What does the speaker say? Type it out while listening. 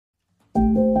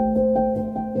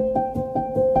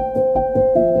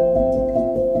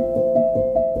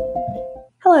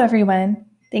Hello, everyone.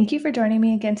 Thank you for joining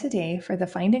me again today for the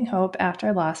Finding Hope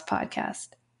After Loss podcast.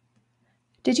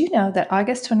 Did you know that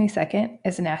August 22nd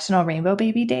is National Rainbow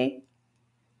Baby Day?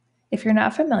 If you're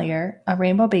not familiar, a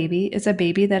rainbow baby is a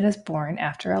baby that is born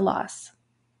after a loss.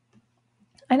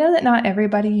 I know that not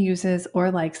everybody uses or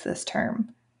likes this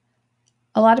term.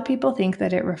 A lot of people think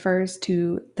that it refers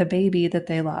to the baby that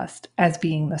they lost as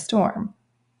being the storm.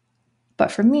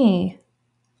 But for me,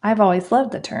 I've always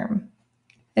loved the term.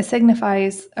 It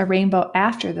signifies a rainbow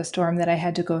after the storm that I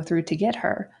had to go through to get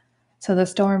her. So the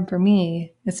storm for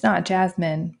me, it's not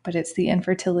Jasmine, but it's the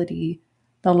infertility,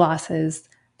 the losses,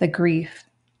 the grief,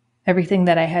 everything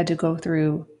that I had to go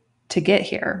through to get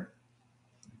here.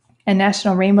 And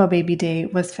National Rainbow Baby Day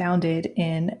was founded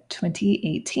in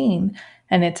 2018,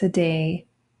 and it's a day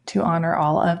to honor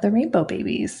all of the rainbow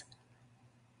babies.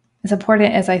 As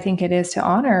important as I think it is to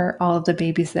honor all of the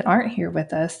babies that aren't here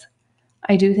with us,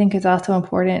 I do think it's also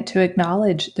important to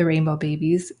acknowledge the rainbow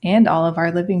babies and all of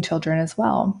our living children as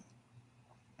well.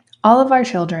 All of our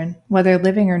children, whether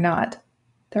living or not,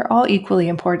 they're all equally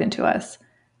important to us.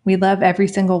 We love every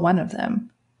single one of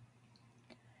them.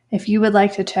 If you would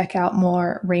like to check out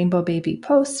more rainbow baby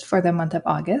posts for the month of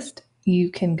August,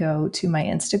 you can go to my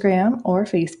Instagram or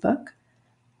Facebook,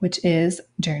 which is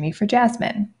Journey for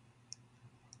Jasmine.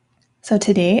 So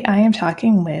today I am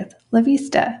talking with La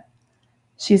Vista.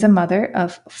 She's a mother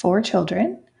of 4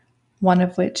 children, one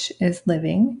of which is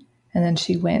living, and then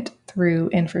she went through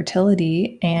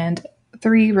infertility and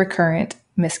 3 recurrent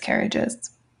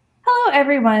miscarriages. Hello,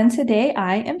 everyone. Today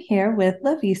I am here with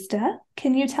La Vista.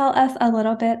 Can you tell us a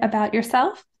little bit about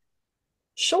yourself?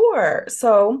 Sure.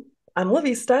 So I'm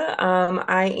Lavista.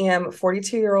 I am a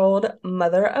 42-year-old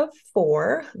mother of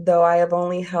 4, though I have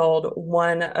only held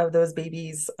one of those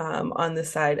babies on this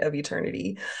side of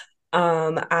eternity.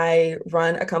 I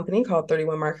run a company called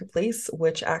 31 Marketplace,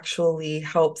 which actually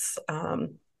helps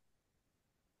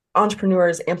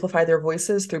entrepreneurs amplify their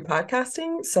voices through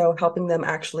podcasting. So helping them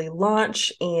actually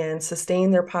launch and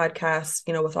sustain their podcasts,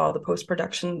 with all the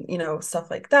post-production, stuff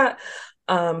like that.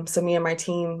 So me and my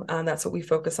team, that's what we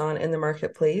focus on in the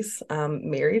marketplace. Have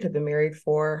been married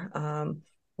for a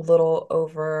little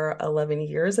over 11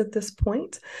 years at this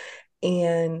point.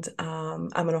 And I'm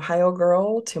an Ohio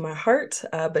girl to my heart,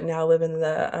 but now live in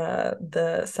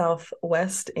the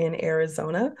Southwest in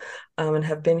Arizona, and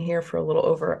have been here for a little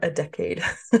over a decade.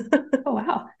 Oh,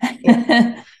 wow.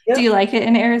 Yeah. Do Yep. you like it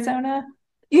in Arizona?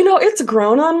 It's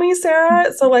grown on me,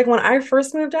 Sarah. So like when I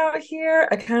first moved out here,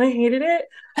 I kind of hated it.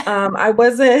 I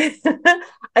wasn't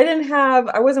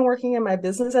I wasn't working in my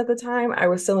business at the time. I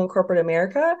was still in corporate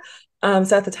America.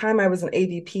 So at the time I was an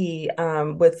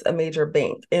AVP with a major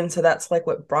bank. And so that's like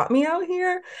what brought me out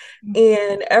here.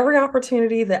 And every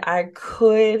opportunity that I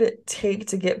could take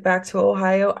to get back to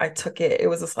Ohio, I took it. It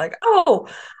was just like, oh,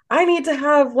 I need to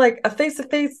have like a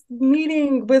face-to-face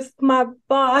meeting with my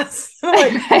boss.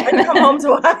 Like, I come home to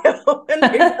Ohio. And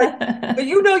they're like, but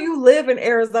you live in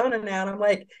Arizona now. And I'm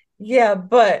like, yeah,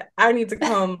 but I need to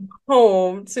come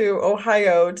home to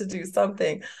Ohio to do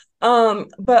something.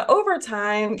 But over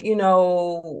time,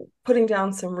 putting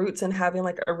down some roots and having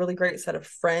like a really great set of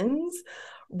friends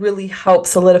really helped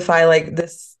solidify like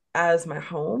this as my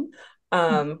home.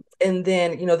 And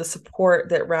then, the support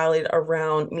that rallied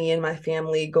around me and my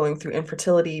family going through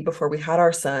infertility before we had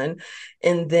our son,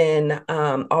 and then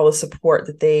all the support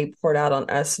that they poured out on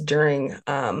us during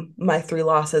my 3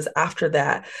 losses after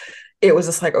that. It was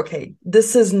just like, okay,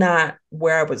 this is not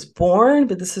where I was born,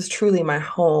 but this is truly my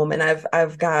home, and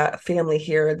I've got family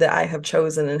here that I have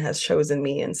chosen and has chosen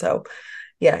me, and so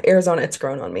yeah, Arizona, it's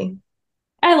grown on me.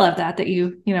 I love that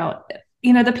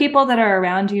the people that are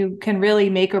around you can really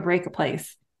make or break a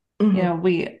place. Mhm.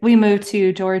 We moved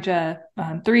to Georgia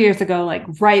 3 years ago, like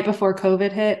right before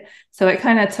COVID hit. So it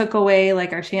kind of took away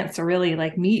like our chance to really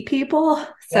like meet people. Yeah,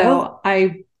 So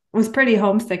I was pretty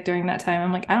homesick during that time.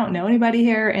 I'm like, I don't know anybody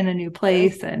here in a new yeah.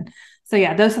 place. And so,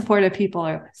 yeah, those supportive people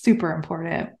are super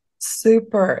important.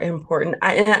 Super important.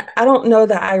 I don't know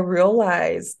that I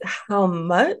realized how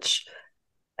much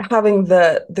having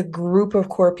the group of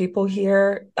core people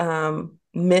here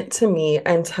meant to me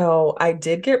until I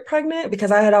did get pregnant,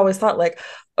 because I had always thought like,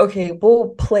 okay, we'll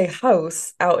play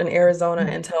house out in Arizona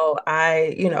until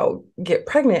I, get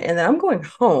pregnant, and then I'm going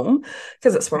home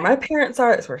because it's where my Right. parents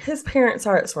are, it's where his parents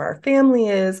are, it's where our family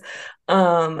is.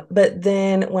 But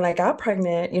then when I got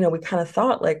pregnant, we kind of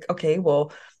thought like, okay,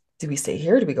 well, do we stay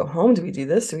here? Do we go home? Do we do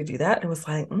this? Do we do that? And it was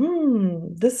like,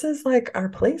 this is like our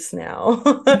place now.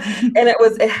 And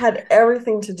it had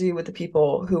everything to do with the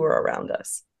people who were around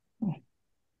us.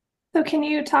 So, can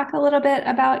you talk a little bit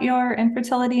about your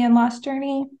infertility and loss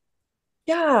journey?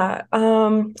 Yeah.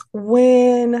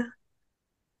 When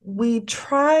we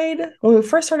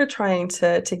first started trying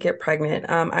to get pregnant,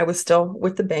 I was still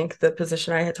with the bank, the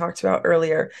position I had talked about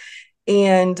earlier.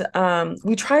 And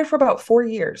we tried for about 4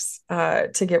 years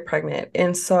to get pregnant.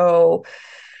 And so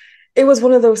it was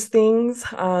one of those things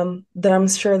that I'm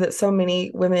sure that so many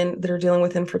women that are dealing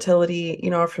with infertility,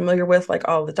 are familiar with, like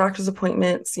all the doctor's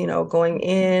appointments, going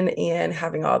in and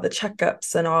having all the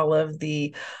checkups and all of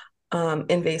the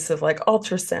invasive like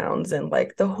ultrasounds and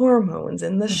like the hormones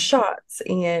and the shots,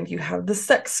 and you have the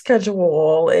sex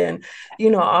schedule and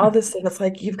all this stuff. It's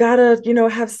like you've got to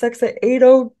have sex at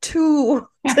 8:02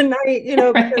 tonight,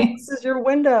 because Right. this is your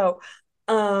window.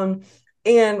 um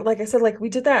and like I said, like we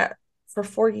did that for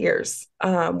 4 years,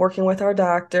 working with our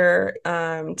doctor,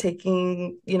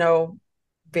 taking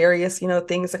various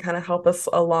things to kind of help us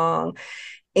along.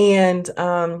 And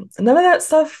none of that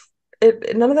stuff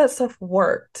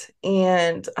worked.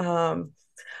 And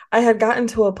I had gotten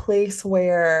to a place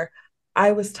where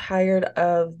I was tired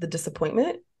of the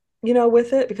disappointment,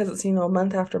 with it, because it's,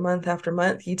 month after month after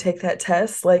month, you take that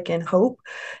test like in hope,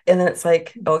 and then it's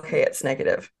like, okay, it's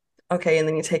negative. Okay, and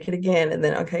then you take it again, and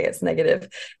then okay, it's negative.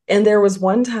 And there was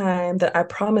one time that I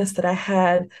promised that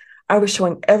I was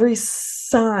showing every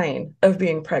sign of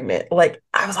being pregnant. Like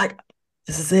I was like,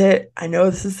 this is it. I know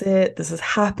this is it. This has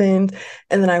happened.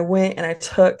 And then I went and I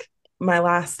took my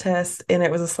last test, and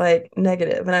it was just like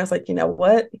negative. And I was like, you know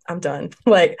what? I'm done.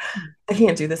 Like, I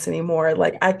can't do this anymore.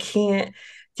 Like, I can't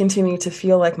continue to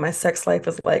feel like my sex life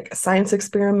is like a science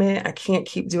experiment. I can't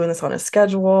keep doing this on a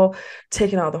schedule.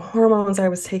 Taking all the hormones I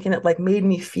was taking, it like made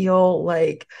me feel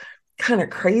like kind of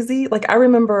crazy. Like, I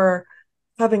remember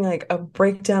having like a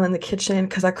breakdown in the kitchen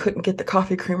because I couldn't get the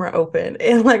coffee creamer open.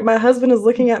 And like my husband is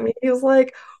looking at me. He was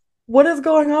like, what is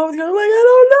going on with you? I'm like, I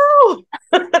don't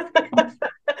know.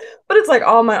 But it's like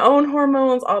all my own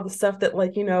hormones, all the stuff that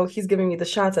like, he's giving me the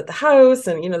shots at the house,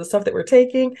 and the stuff that we're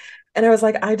taking. And I was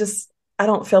like, I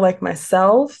don't feel like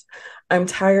myself. I'm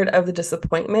tired of the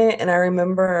disappointment. And I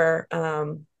remember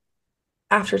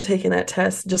after taking that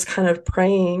test, just kind of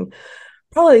praying,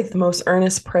 probably the most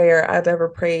earnest prayer I've ever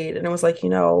prayed. And it was like,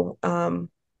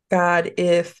 God,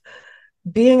 if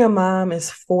being a mom is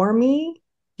for me,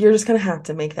 you're just going to have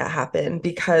to make that happen,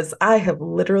 because I have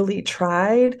literally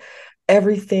tried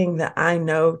everything that I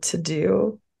know to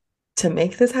do to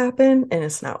make this happen, and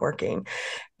it's not working.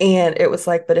 And it was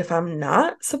like, but if I'm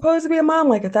not supposed to be a mom,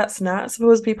 like if that's not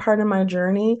supposed to be part of my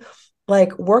journey,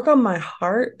 like work on my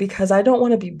heart, because I don't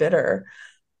want to be bitter.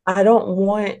 I don't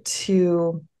want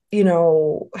to,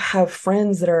 have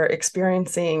friends that are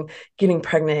experiencing getting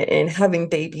pregnant and having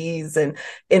babies and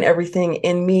everything,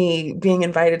 in me being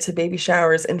invited to baby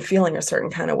showers and feeling a certain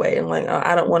kind of way, and like, oh,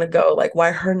 I don't want to go. Like,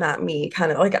 why her, not me?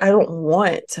 Kind of like I don't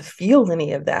want to feel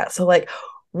any of that. So like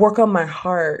work on my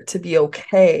heart to be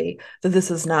okay that this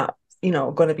is not,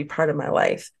 going to be part of my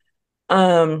life.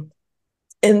 Um,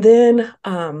 and then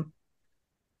time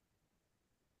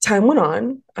went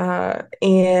on,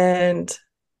 and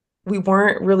we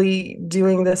weren't really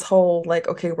doing this whole like,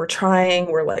 okay, we're trying,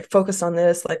 we're like focused on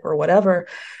this, like we're whatever.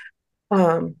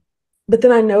 Um, but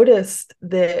then I noticed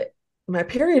that my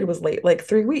period was late, like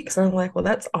 3 weeks. And I'm like, well,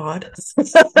 that's odd.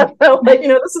 Like,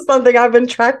 this is something I've been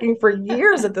tracking for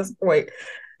years at this point.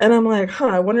 And I'm like, huh,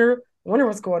 I wonder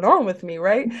what's going on with me,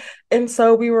 right? And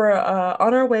so we were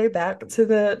on our way back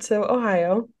to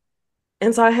Ohio.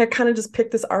 And so I had kind of just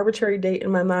picked this arbitrary date in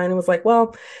my mind and was like,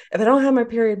 well, if I don't have my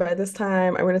period by this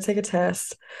time, I'm going to take a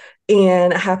test.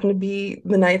 And it happened to be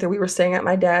the night that we were staying at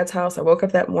my dad's house. I woke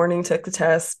up that morning, took the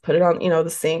test, put it on, the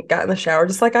sink, got in the shower,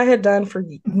 just like I had done for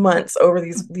months over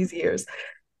these years.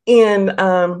 And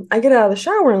I get out of the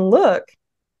shower and look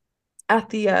at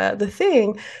the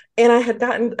thing, and I had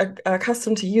gotten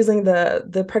accustomed to using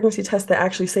the pregnancy tests that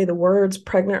actually say the words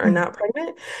pregnant or not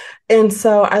pregnant. And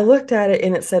so I looked at it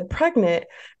and it said pregnant.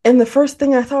 And the first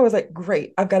thing I thought was like,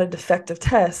 great, I've got a defective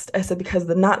test. I said, because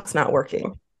the knot's not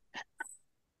working.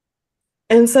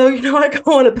 And so, I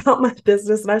go on about my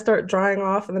business and I start drying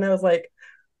off. And then I was like,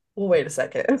 well, wait a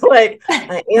second. Like,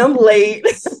 I am late,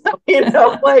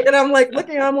 like, and I'm like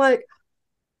looking, I'm like,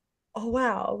 oh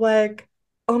wow, like,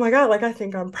 oh my God, like I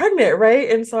think I'm pregnant, right?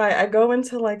 And so I go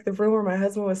into like the room where my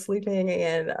husband was sleeping,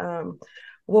 and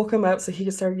woke him up so he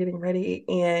could start getting ready.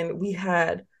 And we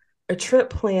had a trip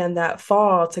planned that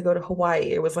fall to go to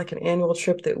Hawaii. It was like an annual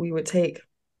trip that we would take.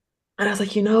 And I was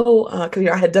like, because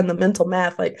I had done the mental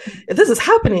math, like, if this is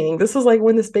happening, this is like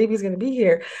when this baby's going to be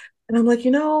here. And I'm like,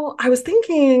 I was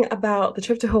thinking about the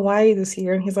trip to Hawaii this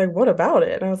year. And he's like, what about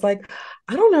it? And I was like,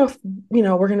 I don't know if,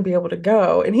 we're going to be able to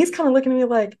go. And he's kind of looking at me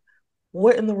like,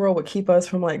 what in the world would keep us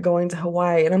from like going to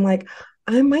Hawaii? And I'm like,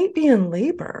 I might be in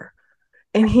labor.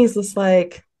 And he's just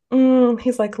like,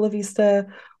 he's like, La Vista,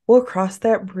 we'll cross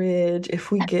that bridge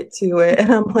if we get to it.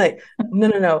 And I'm like, no,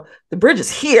 no, no, the bridge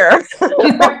is here.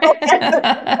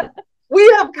 We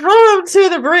have come to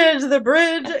the bridge. The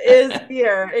bridge is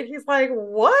here. And he's like,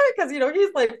 what? Because,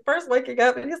 he's like first waking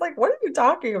up and he's like, what are you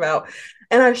talking about?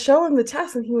 And I show him the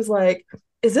test and he was like,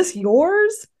 is this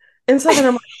yours? And so then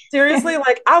I'm like, seriously?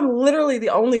 Like, I'm literally the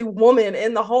only woman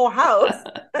in the whole house.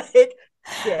 Like,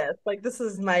 yes, like this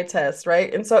is my test,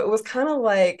 right? And so it was kind of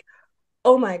like,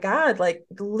 oh my God, like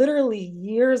literally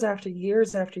years after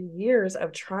years after years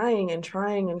of trying and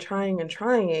trying and trying and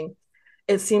trying,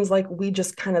 it seems like we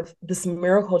just kind of, this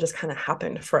miracle just kind of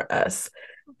happened for us.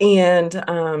 And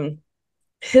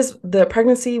the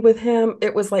pregnancy with him,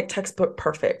 it was like textbook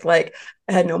perfect. Like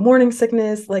I had no morning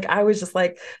sickness. Like I was just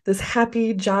like this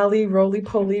happy, jolly,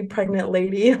 roly-poly pregnant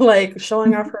lady, like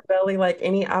showing off her belly like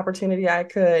any opportunity I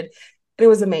could. It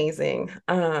was amazing.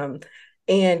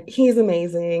 And he's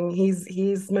amazing.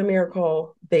 He's my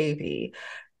miracle baby.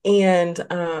 And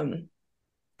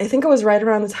I think it was right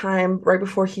around the time right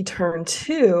before he turned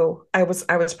 2, I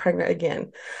was pregnant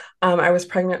again. I was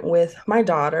pregnant with my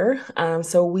daughter.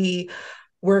 So we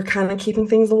were kind of keeping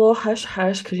things a little hush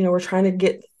hush because we're trying to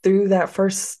get through that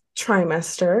first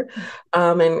trimester,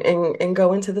 and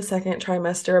go into the second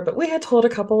trimester. But we had told a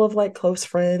couple of like close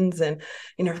friends, and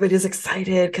everybody's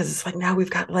excited because it's like now we've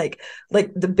got like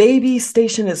the baby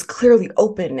station is clearly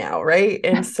open now, right?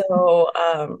 And so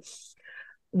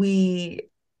we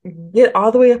get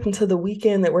all the way up until the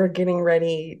weekend that we're getting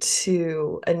ready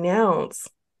to announce.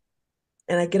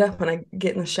 And I get up and I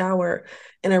get in the shower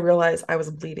and I realize I was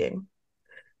bleeding.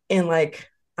 And like,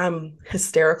 I'm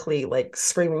hysterically like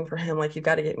screaming for him, like, you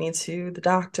got to get me to the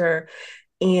doctor.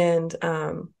 And,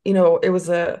 it was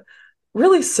a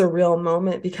really surreal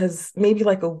moment because maybe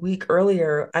like a week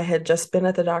earlier, I had just been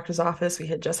at the doctor's office. We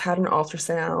had just had an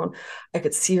ultrasound. I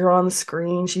could see her on the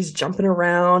screen. She's jumping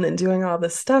around and doing all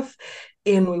this stuff.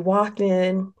 And we walked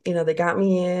in, they got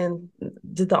me in,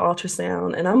 did the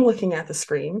ultrasound, and I'm looking at the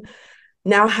screen.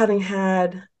 Now, having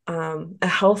had a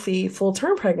healthy full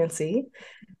term pregnancy,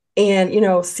 and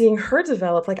seeing her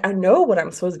develop, like I know what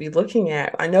I'm supposed to be looking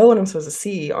at, I know what I'm supposed to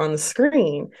see on the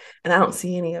screen, and I don't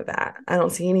see any of that. I don't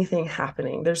see anything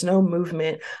happening. There's no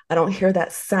movement. I don't hear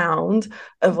that sound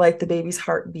of like the baby's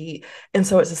heartbeat. And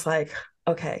so it's just like,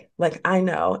 okay, like I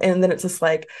know. And then it's just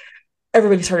like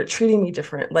everybody started treating me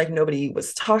different. Like nobody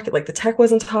was talking, like the tech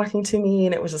wasn't talking to me,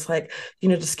 and it was just like,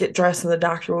 just get dressed and the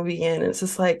doctor will be in. And it's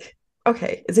just like,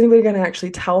 okay, is anybody going to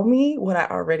actually tell me what I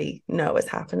already know is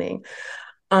happening?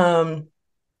 um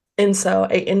and so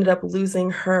I ended up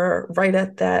losing her right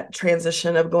at that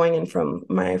transition of going in from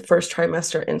my first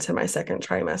trimester into my second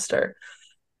trimester.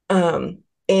 Um,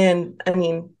 and I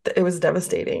mean, it was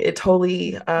devastating. It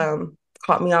totally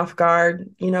caught me off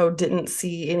guard, didn't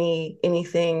see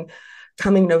anything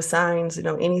coming, no signs,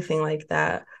 anything like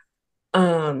that.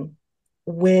 Um,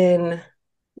 when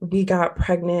we got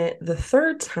pregnant the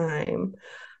third time,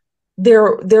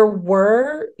 there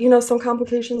were some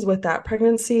complications with that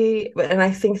pregnancy, and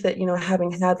I think that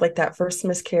having had like that first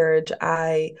miscarriage,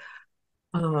 I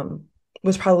um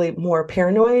was probably more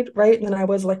paranoid, right, than I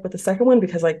was like with the second one,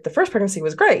 because like the first pregnancy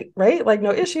was great, right, like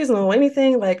no issues, no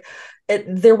anything, like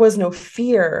there was no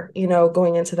fear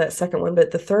going into that second one. But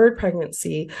the third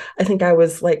pregnancy, I think I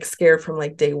was like scared from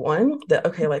like day one that,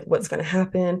 okay, like what's going to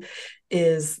happen?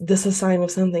 Is this a sign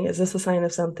of something? Is this a sign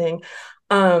of something?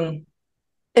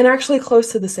 And actually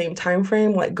close to the same time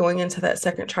frame, like going into that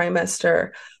second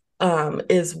trimester,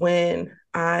 is when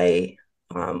I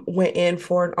went in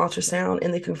for an ultrasound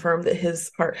and they confirmed that his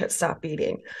heart had stopped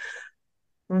beating.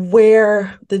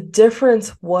 Where the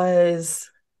difference was,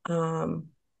 from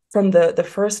the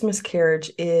first miscarriage,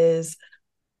 is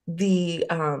the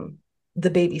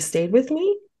baby stayed with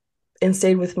me and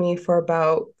stayed with me for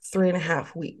about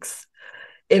 3.5 weeks.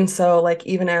 And so like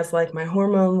even as like my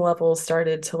hormone levels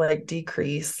started to like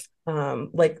decrease,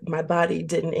 like my body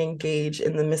didn't engage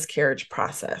in the miscarriage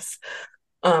process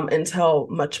until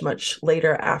much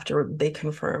later, after they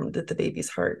confirmed that the baby's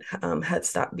heart had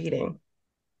stopped beating.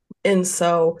 And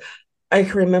so I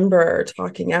can remember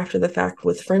talking after the fact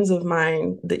with friends of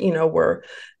mine that, were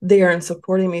there and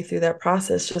supporting me through that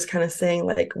process, just kind of saying,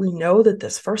 like, we know that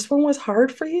this first one was hard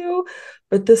for you,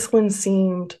 but this one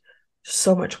seemed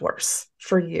so much worse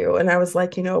for you. And I was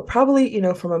like, probably,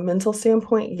 from a mental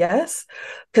standpoint, yes,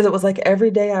 because it was like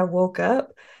every day I woke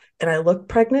up and I looked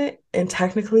pregnant, and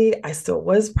technically I still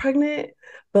was pregnant,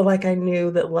 but like I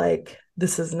knew that like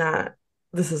this is not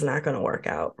going to work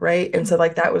out, right? And so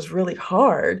like that was really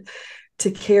hard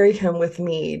to carry him with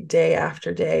me day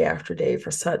after day after day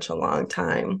for such a long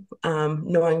time,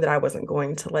 knowing that I wasn't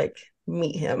going to like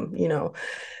meet him, you know.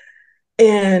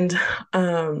 And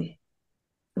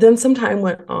then some time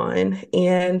went on,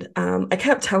 and I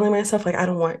kept telling myself like I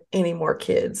don't want any more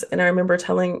kids. And I remember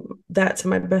telling that to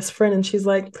my best friend, and she's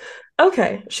like,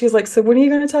 okay. She's like, so when are you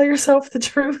going to tell yourself the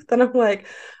truth? And I'm like,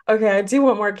 okay, I do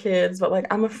want more kids, but like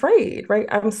I'm afraid, right?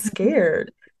 I'm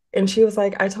scared. And she was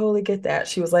like, I totally get that.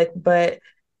 She was like, but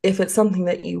if it's something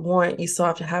that you want, you still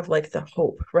have to have like the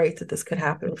hope, right, that this could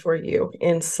happen for you.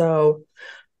 And so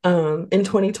in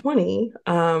 2020,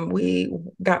 we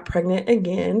got pregnant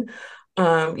again.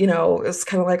 You know, it was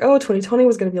kind of like, oh, 2020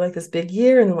 was going to be like this big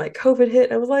year. And then like COVID hit.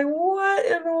 And I was like, what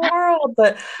in the world?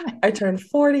 But I turned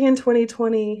 40 in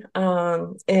 2020.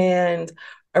 And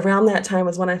around that time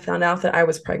was when I found out that I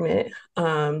was pregnant.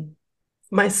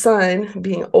 My son,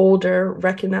 being older,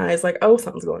 recognized like, oh,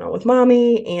 something's going on with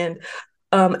mommy. And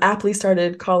aptly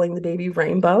started calling the baby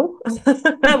Rainbow.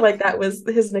 Like that was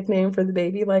his nickname for the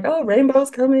baby. Like, oh,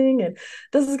 Rainbow's coming and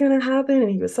this is going to happen. And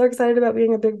he was so excited about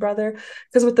being a big brother.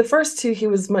 Because with the first two, he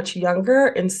was much younger.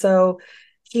 And so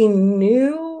he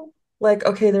knew, like,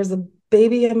 okay, there's a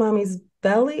baby in mommy's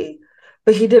belly.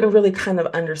 But he didn't really kind of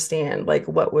understand like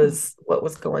what was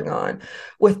going on.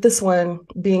 With this one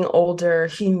being older,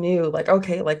 he knew like,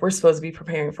 okay, like we're supposed to be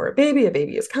preparing for a baby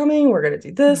is coming, we're going to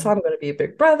do this, I'm going to be a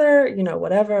big brother, you know,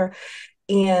 whatever.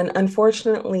 And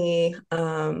unfortunately,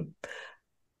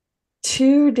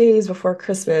 2 days before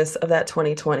Christmas of that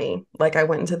 2020, like I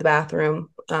went into the bathroom,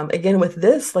 again with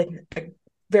this, like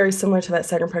very similar to that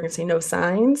second pregnancy, no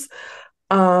signs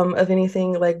of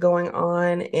anything like going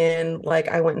on. And like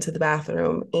I went into the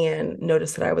bathroom and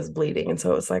noticed that I was bleeding. And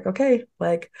so it was like, okay,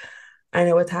 like I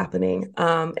know what's happening.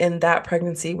 And that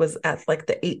pregnancy was at like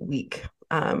the 8 week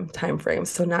time frame.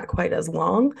 So not quite as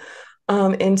long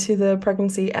into the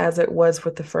pregnancy as it was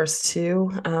with the first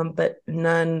two, but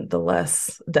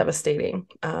nonetheless devastating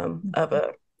of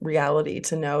a reality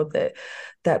to know that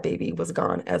that baby was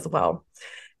gone as well.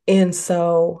 And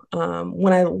so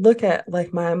when I look at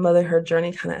like my motherhood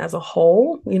journey kind of as a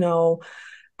whole, you know,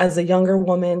 as a younger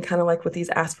woman, kind of like with these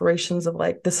aspirations of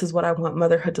like, this is what I want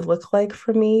motherhood to look like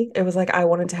for me. It was like I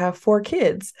wanted to have 4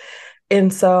 kids.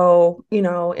 And so, you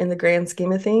know, in the grand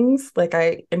scheme of things, like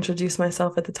I introduced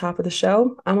myself at the top of the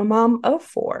show, I'm a mom of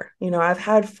 4. You know, I've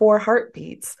had 4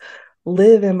 heartbeats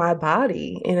live in my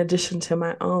body in addition to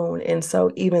my own. And so,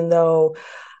 even though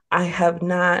I have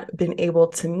not been able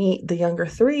to meet the younger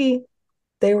 3,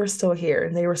 they were still here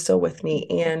and they were still with me.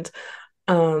 And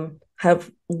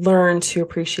have learned to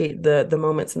appreciate the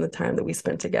moments and the time that we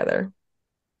spent together.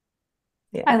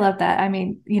 I Yeah. love that. I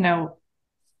mean,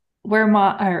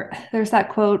 or there's that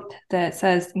quote that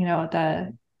says,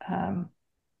 okay,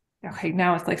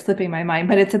 now it's like slipping my mind,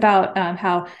 but it's about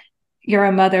how you're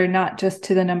a mother not just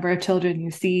to the number of children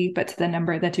you see, but to the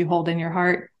number that you hold in your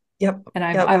heart. Yep. And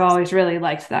I've Yep. I've always really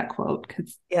liked that quote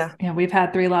because Yeah. we've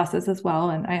had 3 losses as well,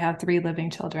 and I have 3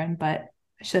 living children, but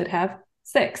I should have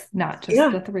 6, not just Yeah.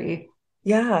 the 3.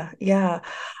 Yeah. Yeah.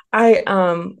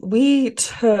 We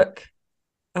took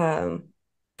um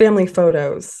family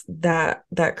photos that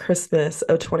Christmas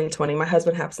of 2020. My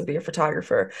husband happens to be a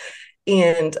photographer,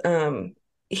 and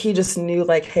he just knew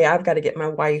like, hey, I've got to get my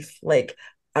wife like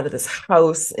out of this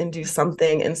house and do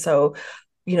something. And so,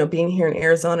 you know, being here in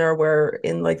Arizona, we're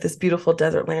in like this beautiful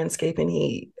desert landscape, and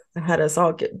he had us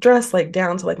all get dressed like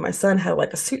down to like my son had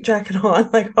like a suit jacket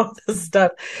on, like all this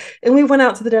stuff. And we went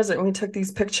out to the desert and we took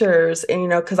these pictures. And, you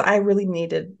know, because I really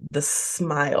needed the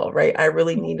smile, right? I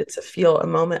really needed to feel a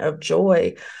moment of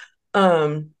joy.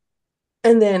 Um,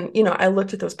 and then, you know, I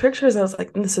looked at those pictures, I was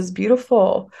like, this is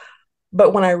beautiful.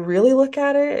 But when I really look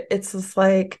at it, it's just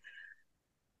like,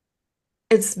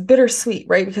 it's bittersweet,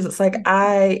 right? Because it's like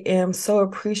I am so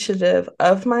appreciative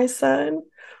of my son,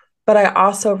 but I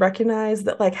also recognize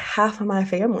that like half of my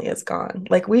family is gone.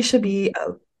 Like we should be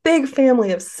a big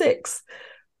family of 6.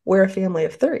 We're a family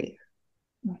of 3.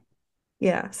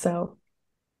 Yeah. So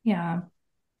Yeah.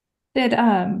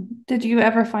 Did you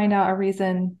ever find out a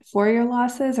reason for your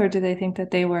losses, or do they think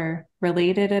that they were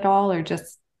related at all, or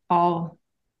just all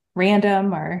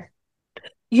random, or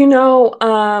you know,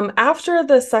 after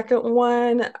the second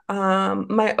one,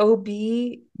 my OB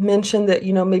mentioned that,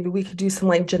 you know, maybe we could do some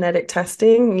like genetic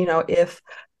testing, you know, if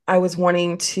I was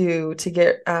wanting to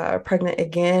get pregnant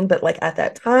again. But like at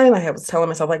that time, I was telling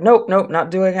myself like, nope, nope,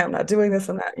 not doing it. I'm not doing this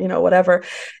and that, you know, whatever.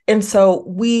 And so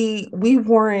we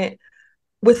weren't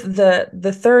with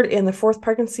the third and the fourth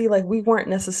pregnancy, like we weren't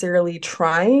necessarily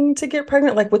trying to get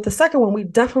pregnant. Like with the second one, we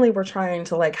definitely were trying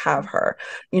to like have her.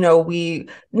 You know, we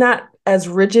not as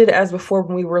rigid as before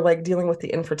when we were like dealing with the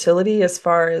infertility as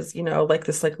far as, like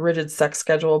this like rigid sex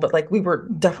schedule, but like we were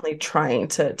definitely trying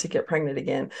to get pregnant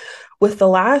again. With the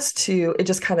last two, it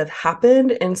just kind of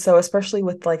happened. And so especially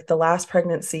with like the last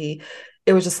pregnancy,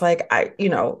 it was just like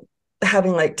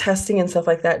having like testing and stuff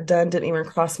like that done didn't even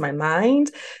cross my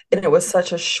mind. And it was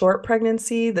such a short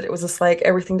pregnancy that it was just like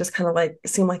everything just kind of like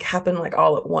seemed like happened like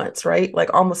all at once, right?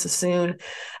 Like almost as soon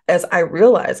as I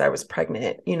realized I was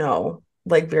pregnant,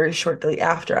 like very shortly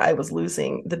after I was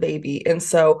losing the baby. And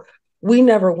so we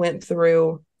never went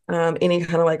through any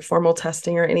kind of like formal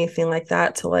testing or anything like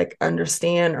that to like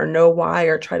understand or know why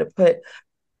or try to put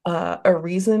a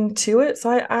reason to it.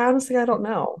 So I honestly, I don't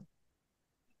know.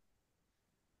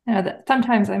 That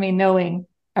sometimes, I mean, knowing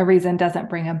a reason doesn't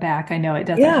bring them back. I know it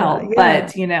doesn't Yeah, help, yeah,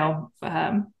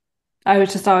 but I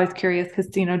was just always curious because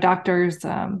doctors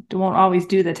won't always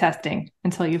do the testing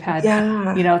until you've had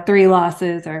yeah, three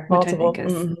losses, or which I think multiple.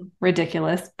 is Mhm.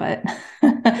 ridiculous, but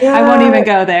I won't Yeah. even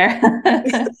go there.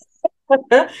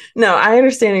 No, I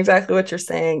understand exactly what you're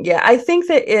saying. Yeah, I think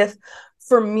that if,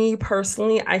 for me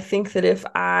personally, I think that if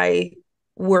I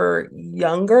were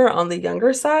younger, on the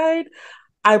younger side,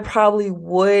 I probably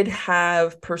would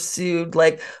have pursued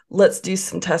like, let's do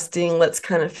some testing, let's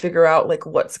kind of figure out like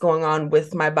what's going on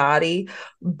with my body.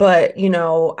 But,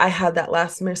 I had that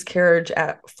last miscarriage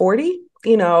at 40,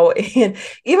 and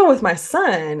even with my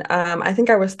son, I think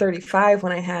I was 35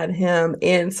 when I had him.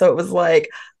 And so it was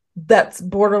like, that's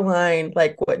borderline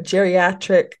like what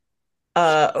geriatric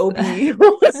OB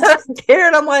care.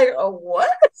 And I'm like, oh, what?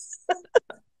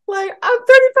 Like, I'm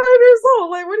 35 years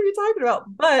old. Like, what are you talking about?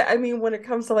 But I mean, when it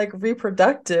comes to like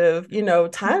reproductive,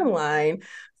 timeline,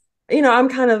 I'm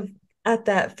kind of at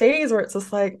that phase where it's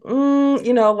just like,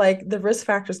 like the risk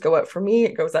factors go up for me,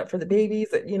 it goes up for the babies,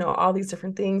 all these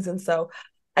different things. And so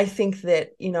I think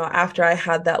that, after I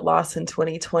had that loss in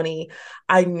 2020,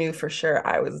 I knew for sure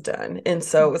I was done. And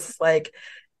so it was like,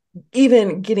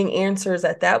 even getting answers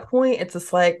at that point, it's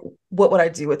just like, what would I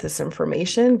do with this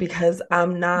information? Because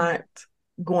I'm not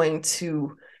going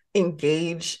to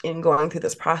engage in going through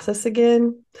this process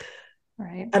again.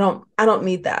 Right. I don't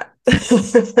need that.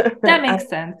 That I, makes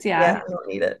sense. yeah, Yeah. I don't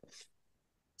need it.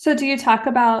 So do you talk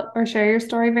about or share your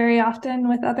story very often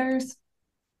with others?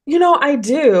 I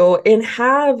do and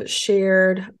have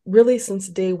shared really since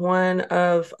day one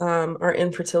of our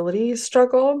infertility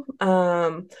struggle.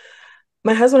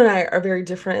 My husband and I are very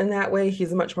different in that way.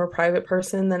 He's a much more private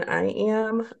person than I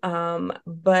am.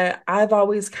 But I've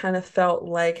always kind of felt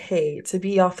like, hey, to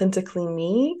be authentically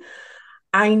me,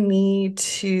 I need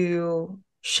to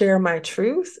share my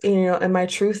truth. And my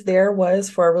truth there was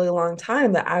for a really long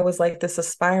time that I was like this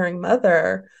aspiring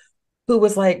mother who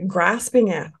was like grasping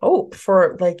at hope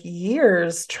for like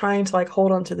years, trying to like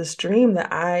hold on to this dream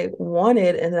that I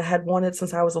wanted and that I had wanted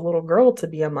since I was a little girl to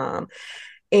be a mom.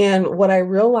 And what I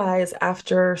realized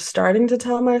after starting to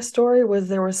tell my story was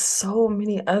there were so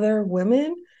many other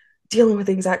women dealing with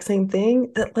the exact same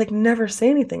thing that like never say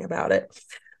anything about it.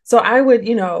 So I would,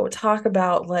 talk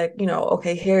about like,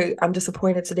 okay, here I'm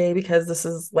disappointed today because this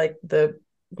is like the,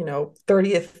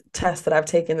 30th test that I've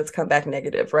taken that's come back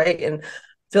negative, right? And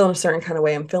feeling a certain kind of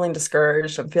way. I'm feeling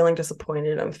discouraged. I'm feeling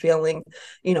disappointed. I'm feeling,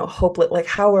 hopeless, like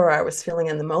however I was feeling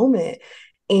in the moment.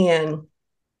 And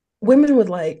women would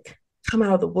like come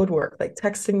out of the woodwork, like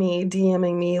texting me,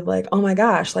 DMing me, like, oh my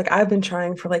gosh, like I've been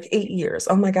trying for like 8 years.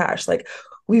 Oh my gosh, like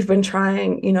we've been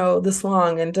trying, this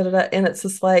long and da da da. And it's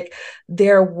just like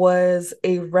there was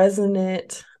a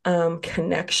resonant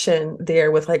connection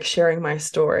there with like sharing my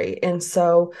story. And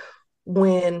so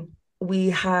when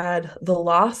we had the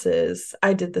losses,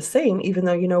 I did the same, even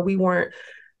though, we weren't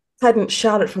hadn't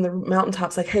shouted from the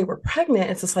mountaintops like, hey, we're pregnant.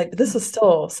 It's just like this is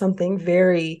still something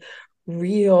very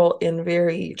real and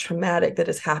very traumatic that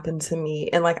has happened to me.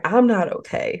 And like I'm not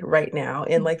okay right now.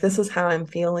 And like this is how I'm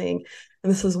feeling.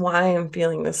 And this is why I'm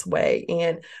feeling this way.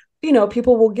 And,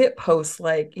 people will get posts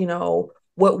like,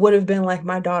 what would have been like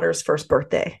my daughter's first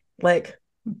birthday. Like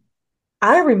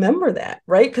I remember that,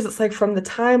 right? Because it's like from the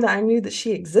time that I knew that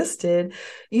she existed,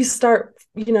 you start,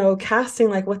 casting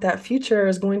like what that future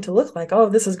is going to look like. Oh,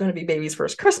 this is going to be baby's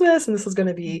first Christmas, and this is going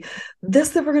to be this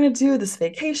that we're going to do, this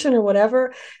vacation or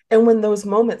whatever. And when those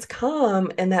moments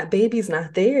come and that baby's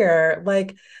not there,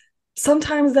 like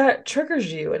sometimes that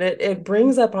triggers you and it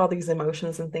brings up all these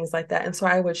emotions and things like that. And so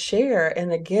I would share,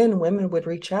 and again, women would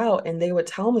reach out and they would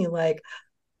tell me, like,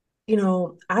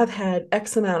 I've had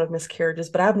X amount of miscarriages,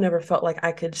 but I've never felt like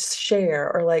I could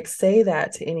share or like say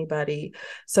that to anybody.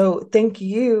 So thank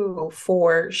you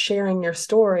for sharing your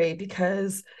story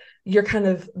because you're kind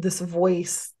of this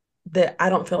voice that I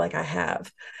don't feel like I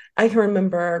have. I can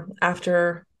remember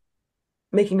after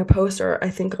making a post, or I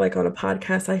think like on a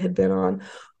podcast I had been on,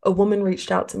 a woman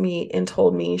reached out to me and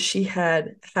told me she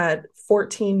had had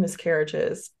 14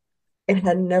 miscarriages and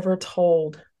had never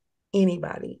told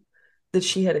anybody that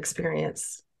she had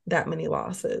experienced that many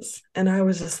losses. And I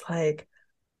was just like,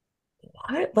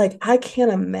 what? Like, I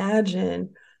can't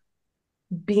imagine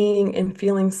being and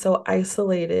feeling so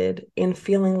isolated and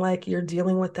feeling like you're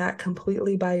dealing with that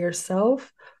completely by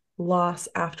yourself, loss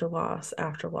after loss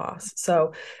after loss.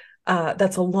 So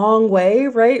that's a long way,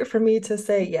 right, for me to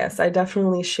say, yes, I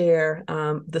definitely share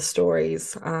the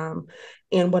stories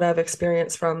and what I've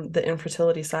experienced from the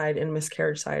infertility side and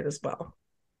miscarriage side as well.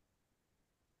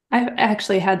 I've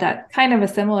actually had that kind of a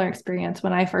similar experience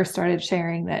when I first started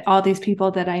sharing, that all these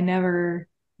people that I never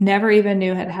even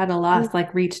knew had had a loss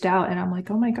like reached out, and I'm like,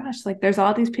 "Oh my gosh, like there's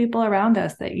all these people around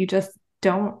us that you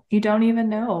don't even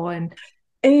know." And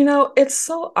And it's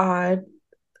so odd.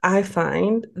 I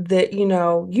find that you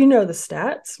know the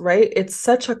stats, right? It's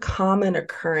such a common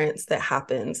occurrence that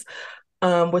happens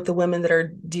with the women that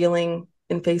are dealing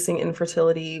and facing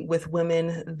infertility, with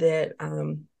women that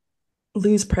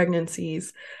lose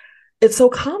pregnancies. It's so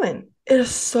common. It is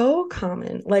so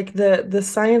common. Like the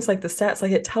science, like the stats,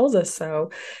 like it tells us so.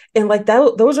 And like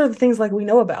that, those are the things like we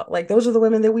know about. Like those are the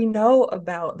women that we know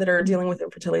about that are dealing with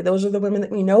infertility. Those are the women that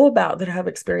we know about that have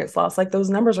experienced loss. Like those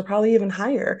numbers are probably even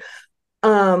higher.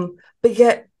 But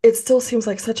yet it still seems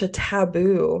like such a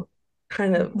taboo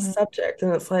kind of Mhm. subject.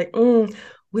 And it's like,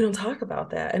 we don't talk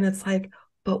about that. And it's like,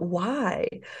 but why?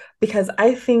 Because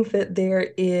I think that there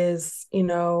is,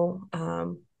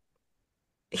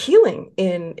 healing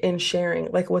in sharing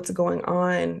like what's going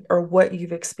on or what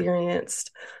you've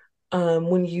experienced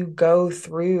when you go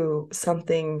through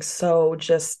something so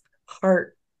just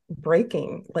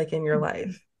heartbreaking like in your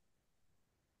life.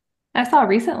 I saw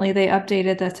recently they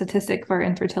updated the statistic for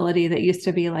infertility that used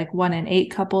to be like 1 in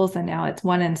 8 couples, and now it's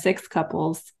 1 in 6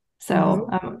 couples. So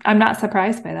Mhm. I'm not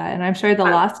surprised by that. And I'm sure the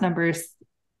I- loss numbers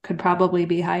could probably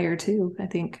be higher too. I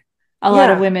think a lot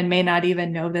of yeah, women may not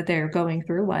even know that they're going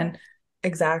through one.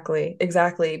 exactly,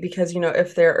 because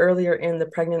if they're earlier in the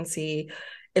pregnancy,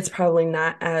 it's probably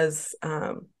not as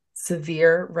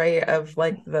severe, right, of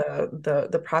like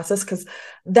the process, because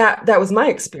that was my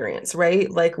experience, right,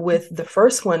 like with the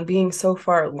first one being so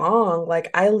far along.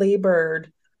 Like I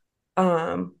labored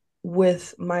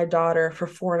with my daughter for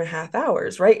 4.5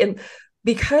 hours, right? And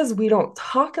because we don't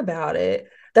talk about it,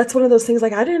 that's one of those things,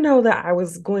 like I didn't know that I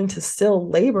was going to still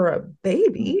labor a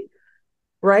baby,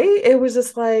 right? It was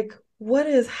just like, what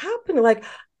is happening? Like,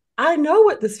 I know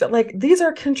what this felt like. These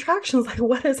are contractions. Like,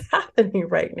 what is happening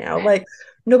right now? Like,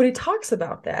 nobody talks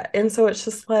about that. And so it's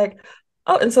just like,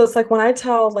 oh, and so it's like when I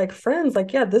tell like friends,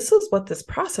 like, yeah, this is what this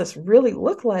process really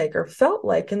looked like or felt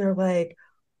like. And they're like,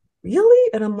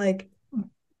 really? And I'm like,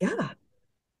 yeah,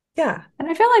 yeah, And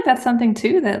I feel like that's something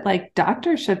too that like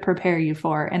doctors should prepare you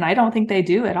for. And I don't think they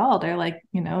do at all. They're like,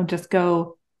 just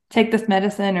go take this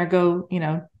medicine or go,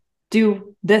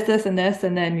 do this, and this,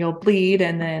 and then you'll bleed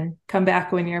and then come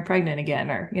back when you're pregnant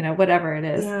again, or, whatever it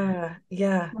is.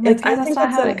 yeah. I'm like, I yeah, that's think not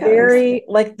it's how a it goes. very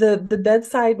like the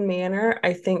bedside manner,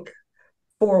 I think,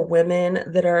 for women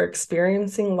that are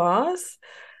experiencing loss,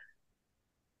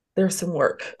 there's some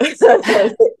work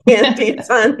that can be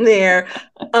done there.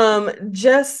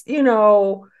 Just,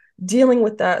 dealing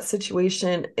with that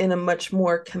situation in a much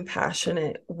more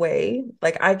compassionate way.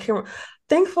 Like I can,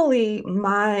 thankfully,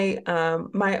 my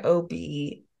OB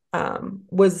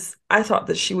was, I thought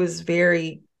that she was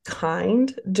very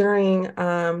kind during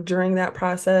that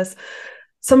process.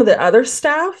 Some of the other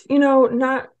staff,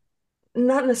 not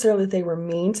necessarily that they were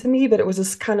mean to me, but it was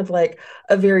just kind of like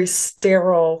a very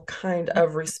sterile kind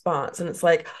of response. And it's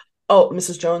like, oh,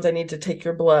 Mrs. Jones, I need to take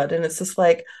your blood. And it's just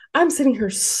like, I'm sitting here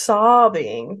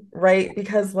sobbing, right?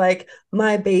 Because like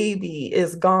my baby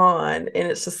is gone.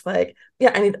 And it's just like,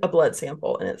 yeah, I need a blood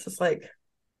sample. And it's just like,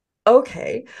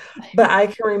 okay. But I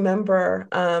can remember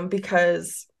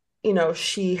because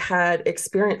she had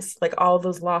experienced like all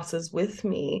those losses with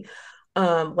me.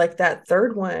 Like that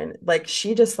third one, like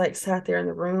she just like sat there in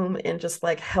the room and just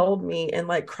like held me and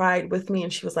like cried with me,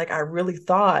 and she was like, I really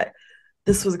thought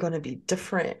this was going to be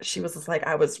different. She was just like,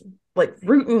 I was like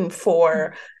rooting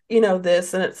for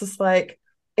this. And it's just like,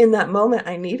 in that moment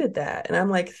I needed that, and I'm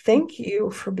like, thank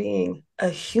you for being a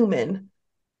human,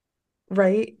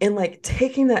 right? And like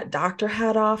taking that doctor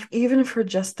hat off, even for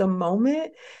just a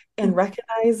moment, and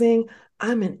recognizing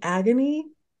I'm in agony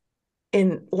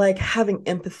and like having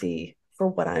empathy for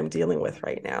what I'm dealing with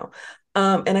right now.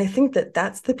 And I think that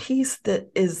that's the piece that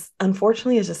is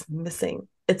unfortunately is just missing.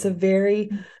 It's a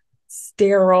very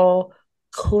sterile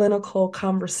clinical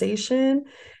conversation.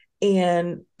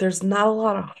 and there's not a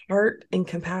lot of heart and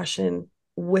compassion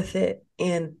with it,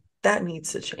 and that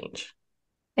needs to change.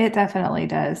 It definitely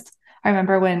does. I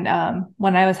remember when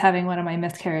I was having one of my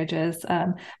miscarriages,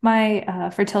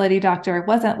 my fertility doctor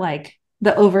wasn't like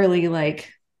the overly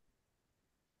like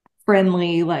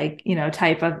friendly, like,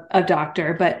 type of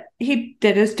doctor, but he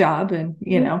did his job and,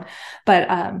 Mhm.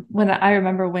 but when I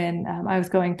remember when I was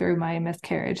going through my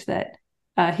miscarriage that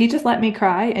he just let me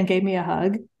cry and gave me a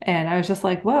hug. And I was just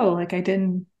like, whoa, like I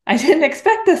didn't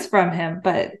expect this from him.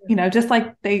 But, just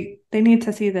like they need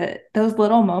to see that those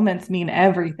little moments mean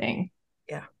everything.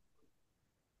 Yeah,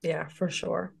 yeah, for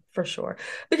sure. For sure.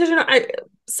 Because I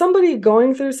somebody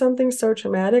going through something so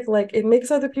traumatic, like it makes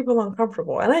other people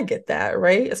uncomfortable. And I get that,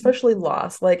 right? Especially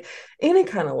loss, like any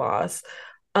kind of loss.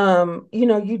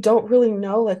 You don't really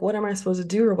know like what am I supposed to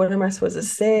do or what am I supposed to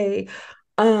say.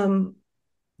 Um,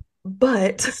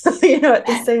 but at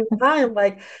the same time,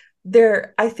 like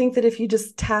I think that if you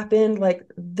just tap in, like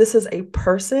this is a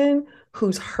person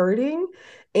who's hurting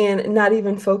and not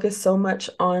even focus so much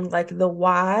on like the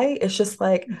why, it's just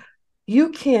like you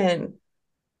can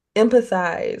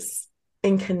empathize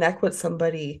and connect with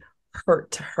somebody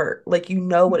hurt to hurt. Like you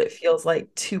know what it feels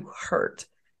like to hurt.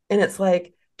 And it's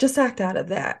like, just act out of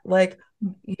that. Like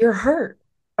you're hurt.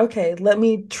 Okay, let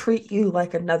me treat you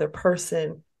like another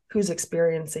person who's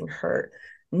experiencing hurt,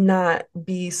 not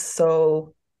be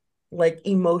so like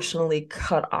emotionally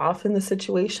cut off in the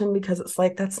situation because it's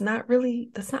like that's not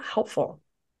helpful.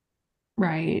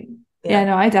 Right. Yeah, Yeah.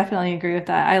 no, I definitely agree with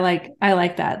that. I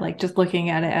like that, like just looking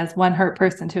at it as one hurt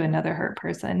person to another hurt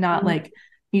person, not like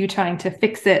you trying to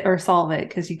fix it or solve it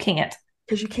because you can't.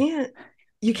 Because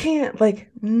you can't, like,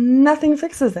 nothing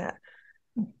fixes that.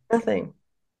 Nothing,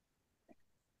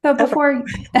 So ever. before,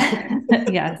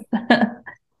 yes,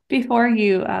 before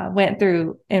you went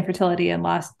through infertility and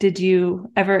loss, did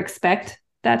you ever expect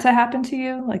that to happen to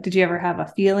you? Like, did you ever have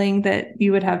a feeling that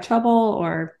you would have trouble,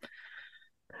 or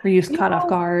were you You caught off know,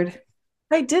 guard?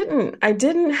 I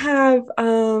didn't have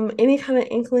any kind of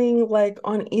inkling like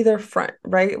on either front,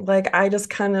 right? Like I just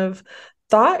kind of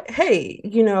thought, hey,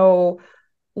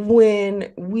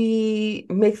 when we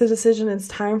make the decision it's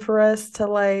time for us to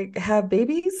like have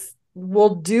babies,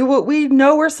 we'll do what we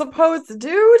know we're supposed to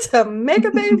do to make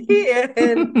a baby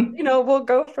and we'll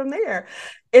go from there.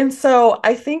 And so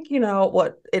I think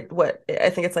what I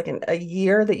think it's like a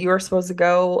year that you are supposed to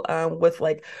go with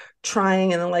like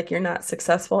trying and then like you're not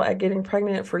successful at getting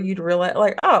pregnant for you to realize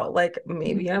like, oh, like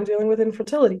maybe I'm dealing with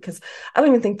infertility, because I don't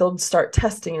even think they'll start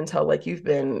testing until like you've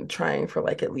been trying for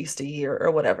like at least a year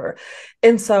or whatever.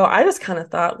 And so I just kind of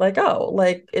thought like, oh,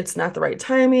 like it's not the right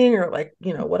timing or like,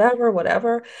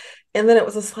 whatever. And then it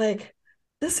was just like,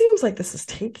 this seems like this is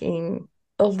taking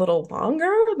a little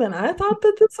longer than I thought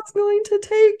that this was going to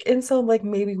take. And so like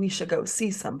maybe we should go see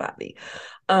somebody.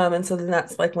 And so then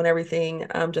that's like when everything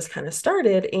just kind of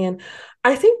started. And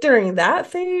I think during that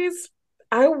phase,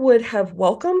 I would have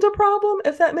welcomed a problem,